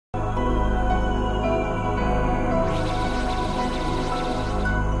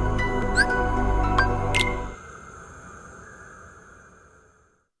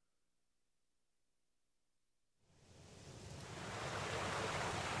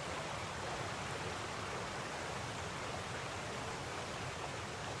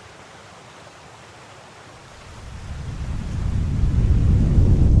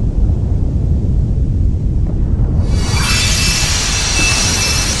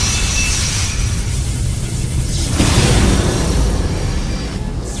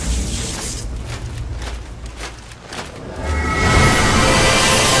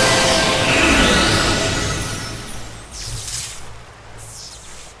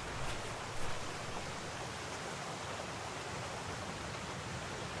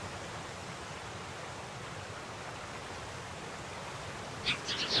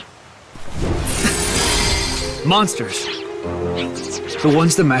Monsters. The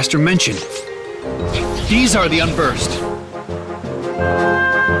ones the Master mentioned. These are the Unversed.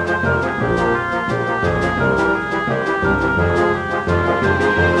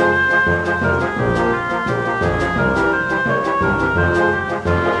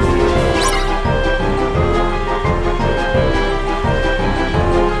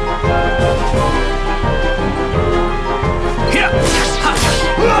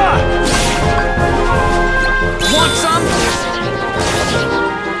 Want some?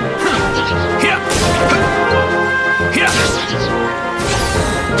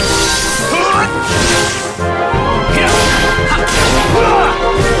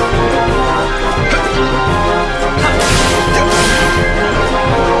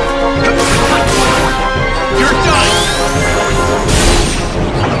 You're done!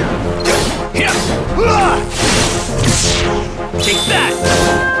 Take that!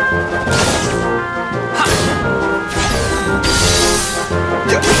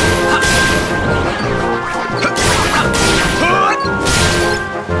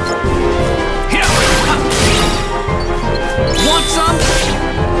 Want some?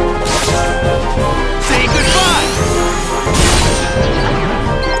 Say goodbye!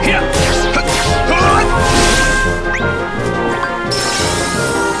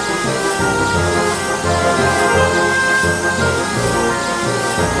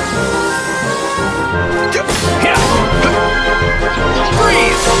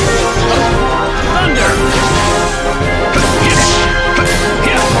 Freeze! Thunder!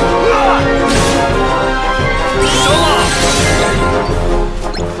 So long!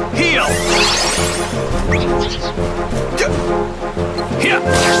 Heal!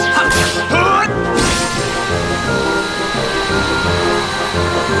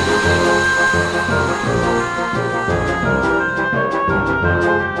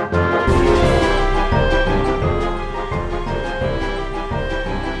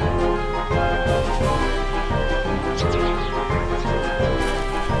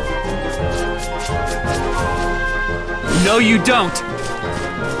 No, you don't!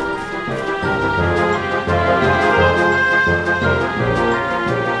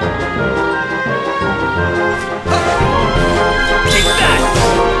 Take that!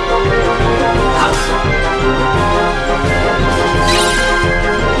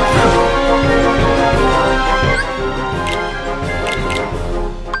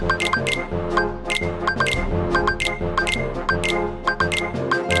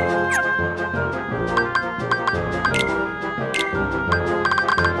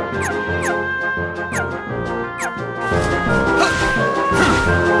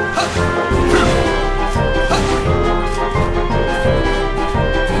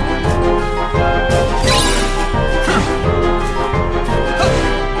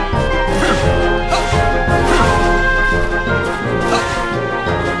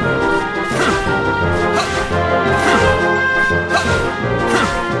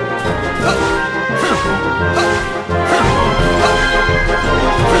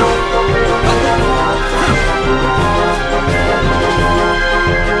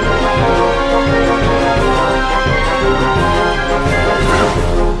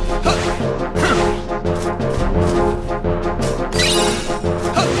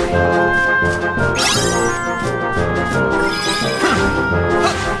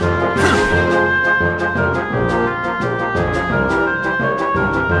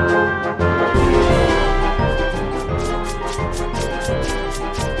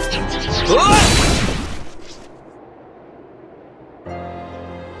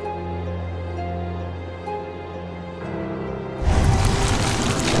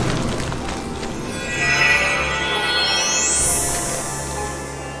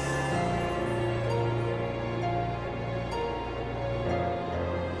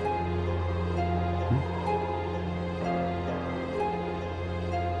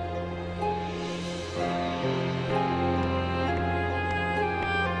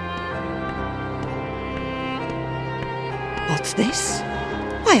 What's this?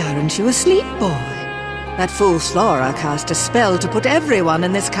 Why aren't you asleep, boy? That fool Slora cast a spell to put everyone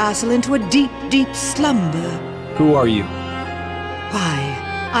in this castle into a deep, deep slumber. Who are you? Why,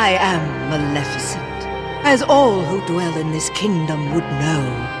 I am Maleficent, as all who dwell in this kingdom would know.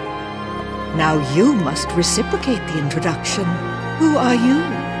 Now you must reciprocate the introduction. Who are you?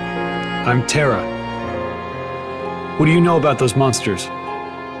 I'm Terra. What do you know about those monsters?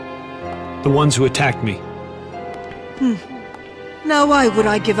 The ones who attacked me. Now why would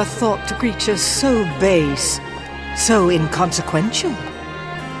I give a thought to creatures so base, so inconsequential?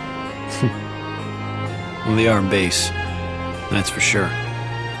 Well, they are base. That's for sure.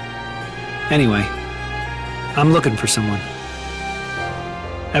 Anyway, I'm looking for someone.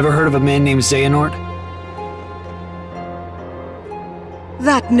 Ever heard of a man named Xehanort?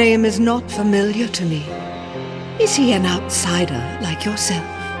 That name is not familiar to me. Is he an outsider like yourself?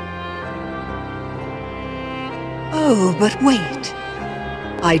 Oh, but wait.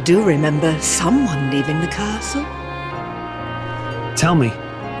 I do remember someone leaving the castle. Tell me,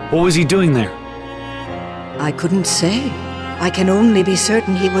 what was he doing there? I couldn't say. I can only be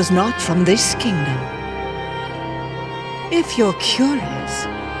certain he was not from this kingdom. If you're curious,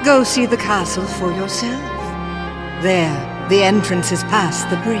 go see the castle for yourself. There, the entrance is past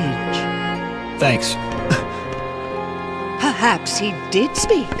the bridge. Thanks. Perhaps he did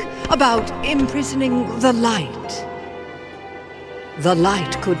speak about imprisoning the light. The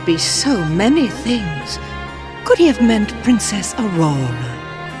light could be so many things. Could he have meant Princess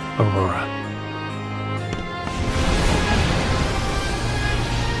Aurora? Aurora.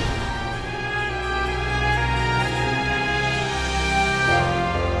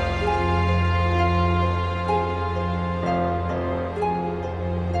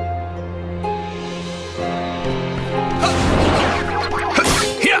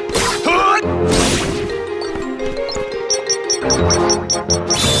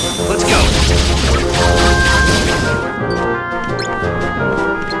 Let's go!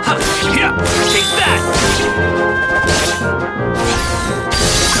 Ha! Yeah!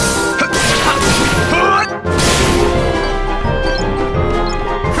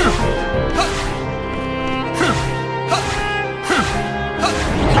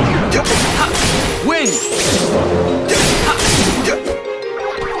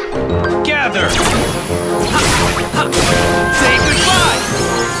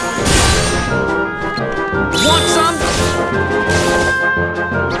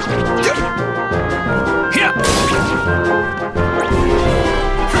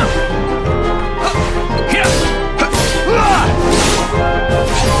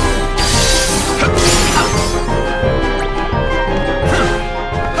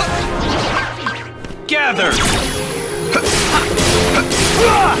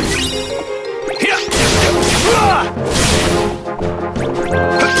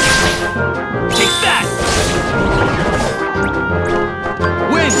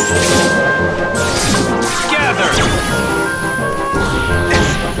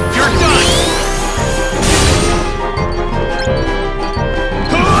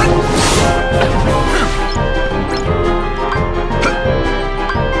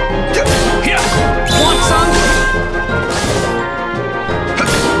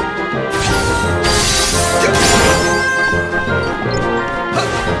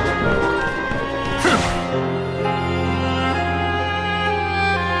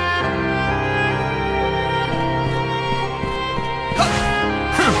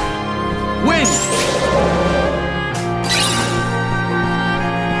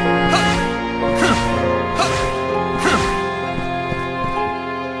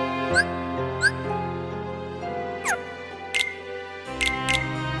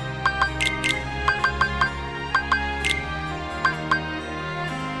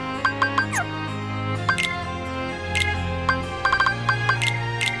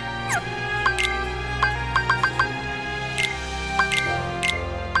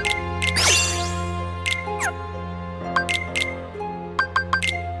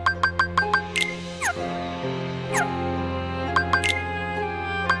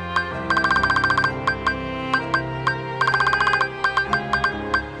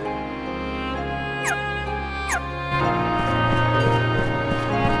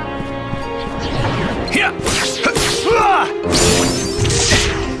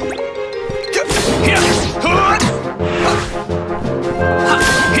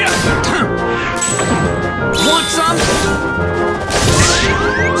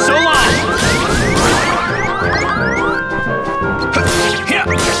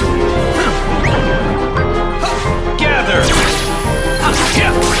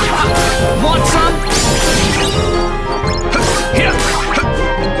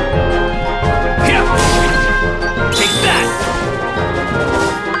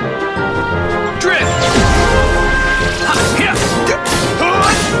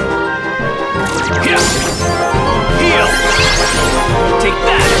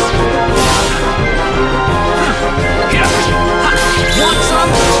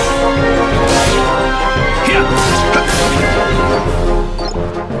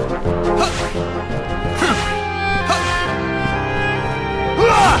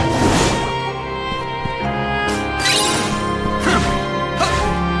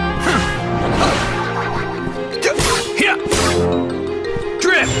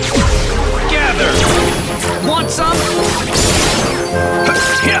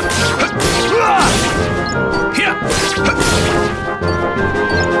 Here! Here!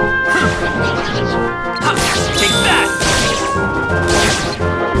 Take that!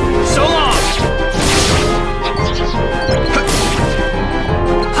 So long!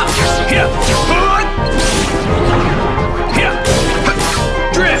 Here! Here!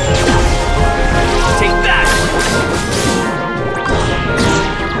 Drift! Take that!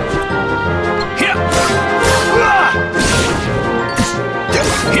 Here!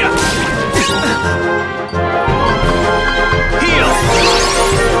 Here! Heal!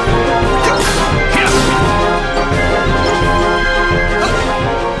 Here!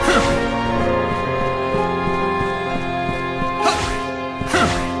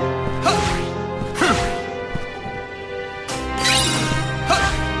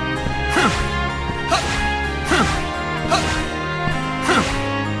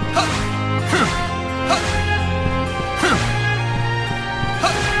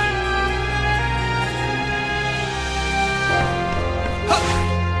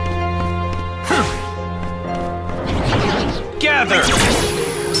 Gather!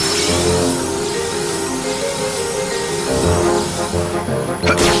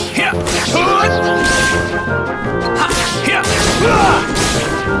 Here! Here!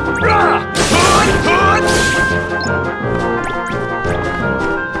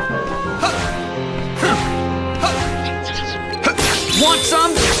 Want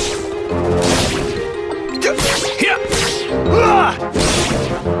some? Here!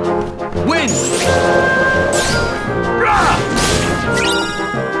 Win!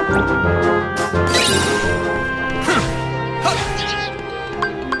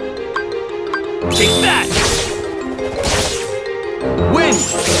 Take that! Win!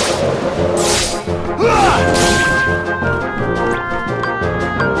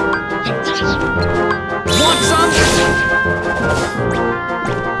 Want some?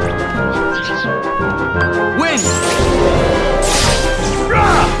 Win!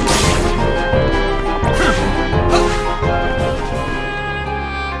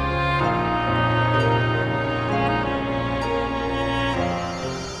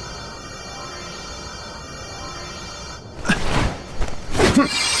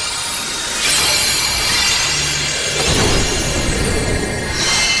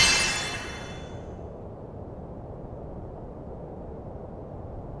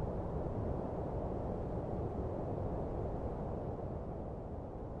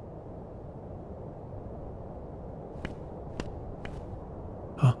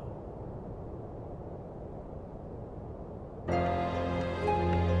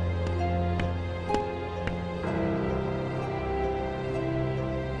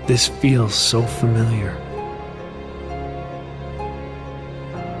 This feels so familiar.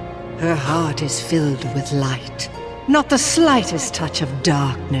 Her heart is filled with light. Not the slightest touch of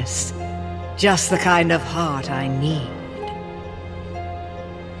darkness. Just the kind of heart I need.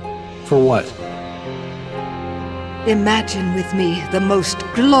 For what? Imagine with me the most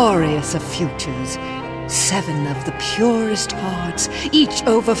glorious of futures. 7 of the purest hearts, each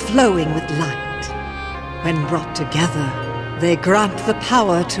overflowing with light. When brought together, they grant the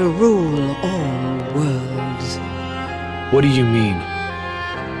power to rule all worlds. What do you mean?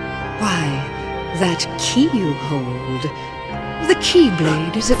 Why, that key you hold. The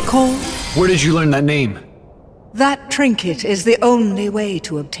Keyblade, is it called? Where did you learn that name? That trinket is the only way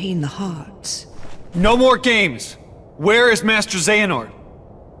to obtain the hearts. No more games! Where is Master Xehanort?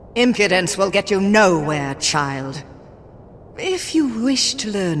 Impudence will get you nowhere, child. If you wish to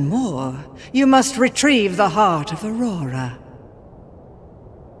learn more, you must retrieve the heart of Aurora.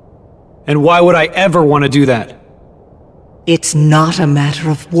 And why would I ever want to do that? It's not a matter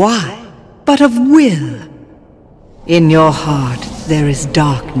of why, but of will. In your heart, there is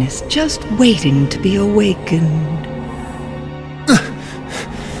darkness just waiting to be awakened.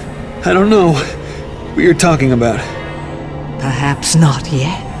 I don't know what you're talking about. Perhaps not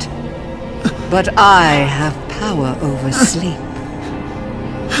yet. But I have power over sleep.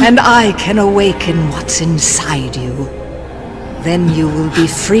 And I can awaken what's inside you. Then you will be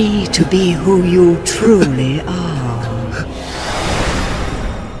free to be who you truly are.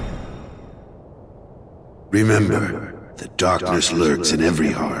 Remember, the darkness lurks in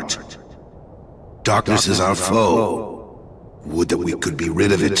every heart. Darkness is our foe. Would that we could be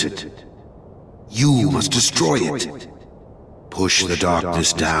rid of it. You must destroy it. Push the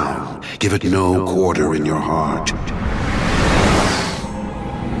darkness down. Give it no quarter in your heart.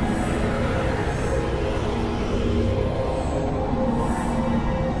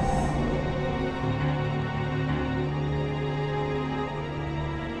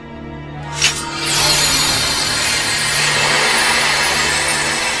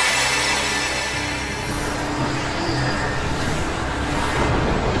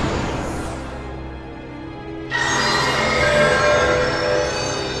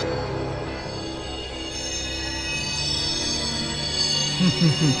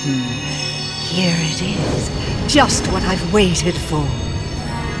 Here it is, just what I've waited for.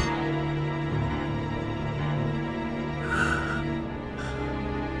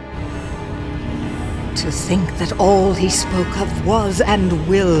 To think that all he spoke of was and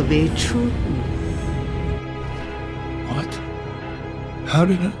will be true. What? How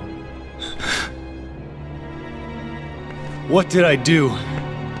did I... What did I do?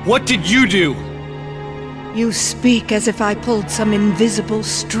 What did you do? You speak as if I pulled some invisible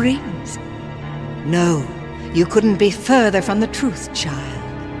strings. No, you couldn't be further from the truth, child.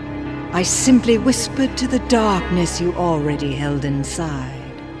 I simply whispered to the darkness you already held inside.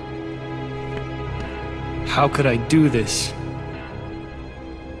 How could I do this?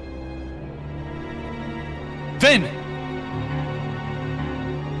 Finn!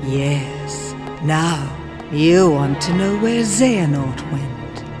 Yes, now you want to know where Xehanort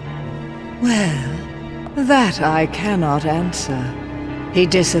went. Well, that I cannot answer. He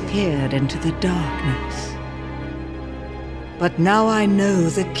disappeared into the darkness. But now I know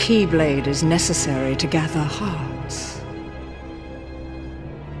the Keyblade is necessary to gather hearts.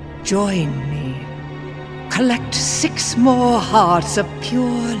 Join me. Collect 6 more hearts of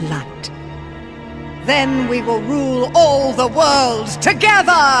pure light. Then we will rule all the worlds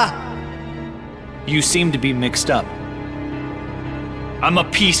together! You seem to be mixed up. I'm a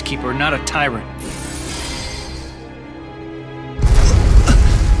peacekeeper, not a tyrant.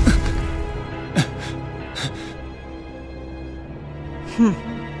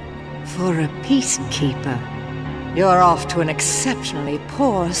 For a peacekeeper, you're off to an exceptionally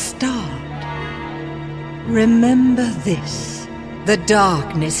poor start. Remember this. The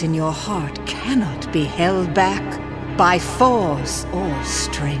darkness in your heart cannot be held back by force or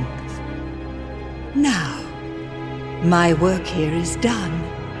strength. Now, my work here is done,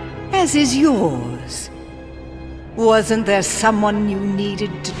 as is yours. Wasn't there someone you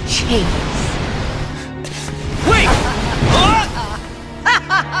needed to chase? Wait!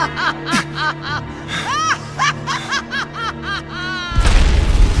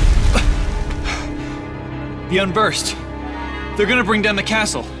 The Unversed. They're gonna bring down the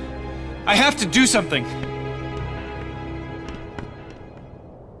castle. I have to do something.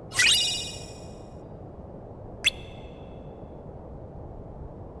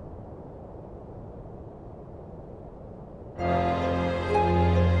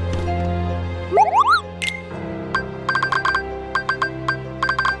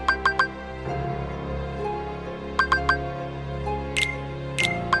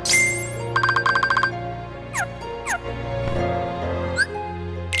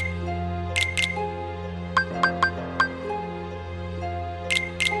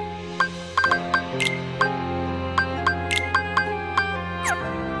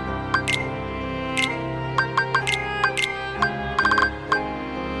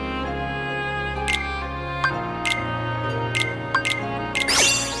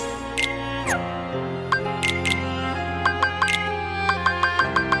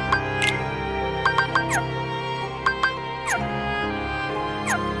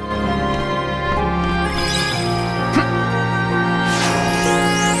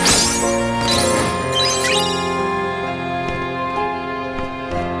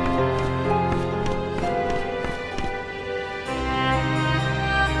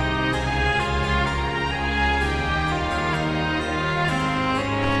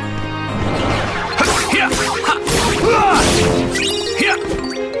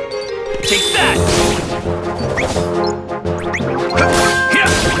 Take that!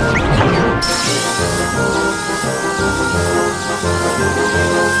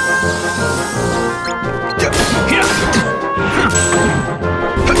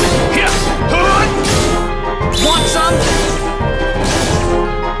 Want some?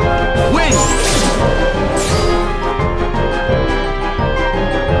 Win!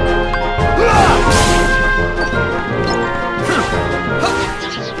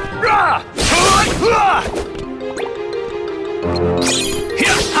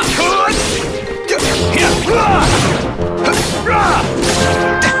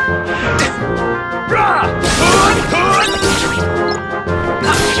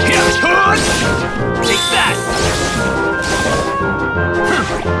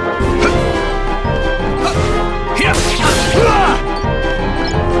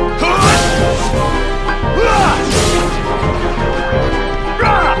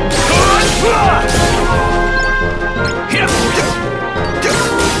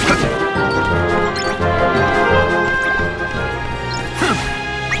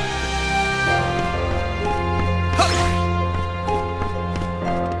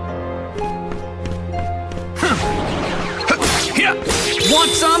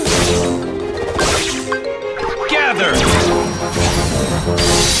 Want some? Gather!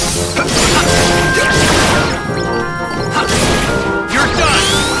 You're done!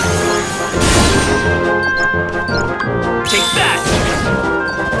 Take that!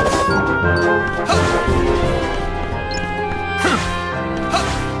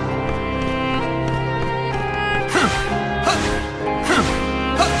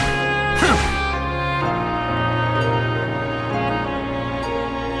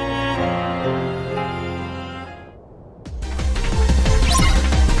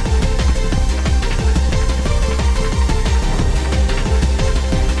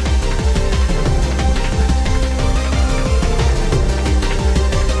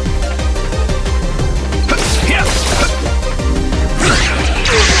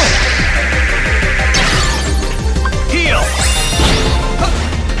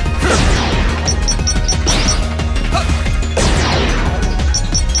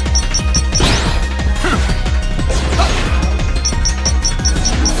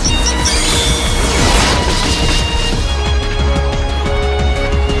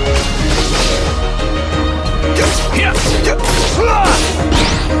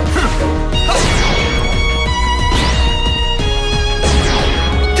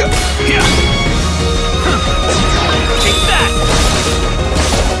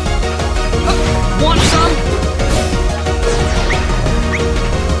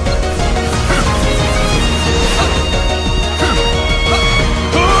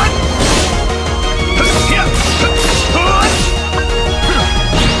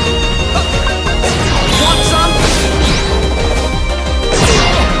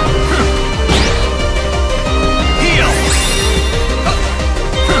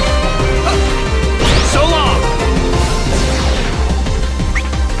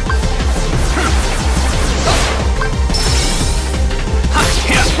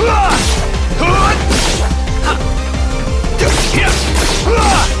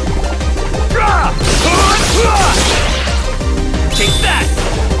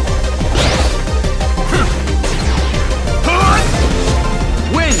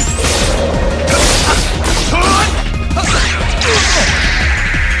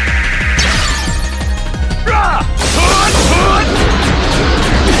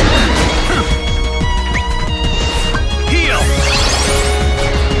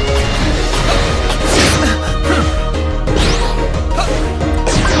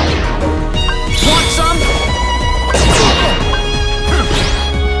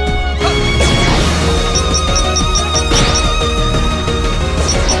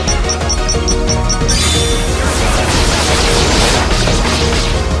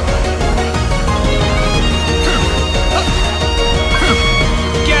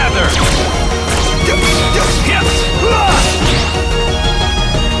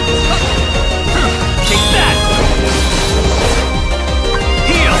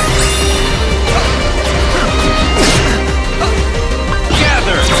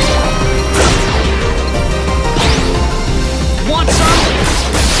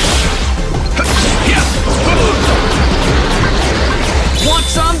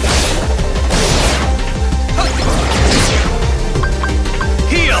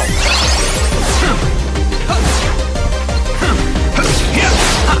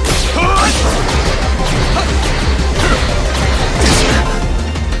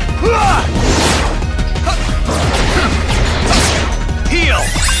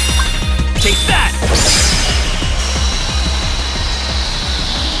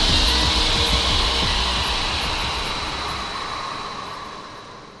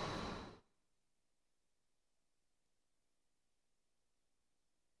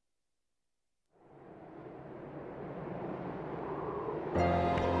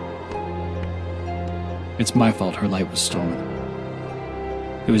 It's my fault her light was stolen.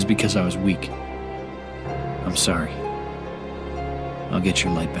 It was because I was weak. I'm sorry. I'll get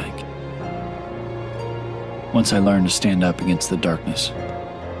your light back. Once I learn to stand up against the darkness.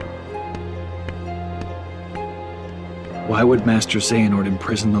 Why would Master Xehanort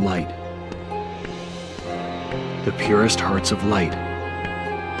imprison the light? The purest hearts of light.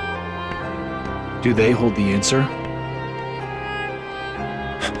 Do they hold the answer?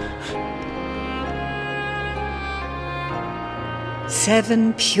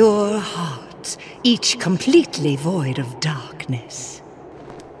 Seven pure hearts, each completely void of darkness.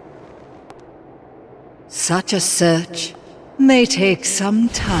 Such a search may take some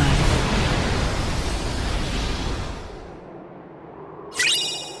time.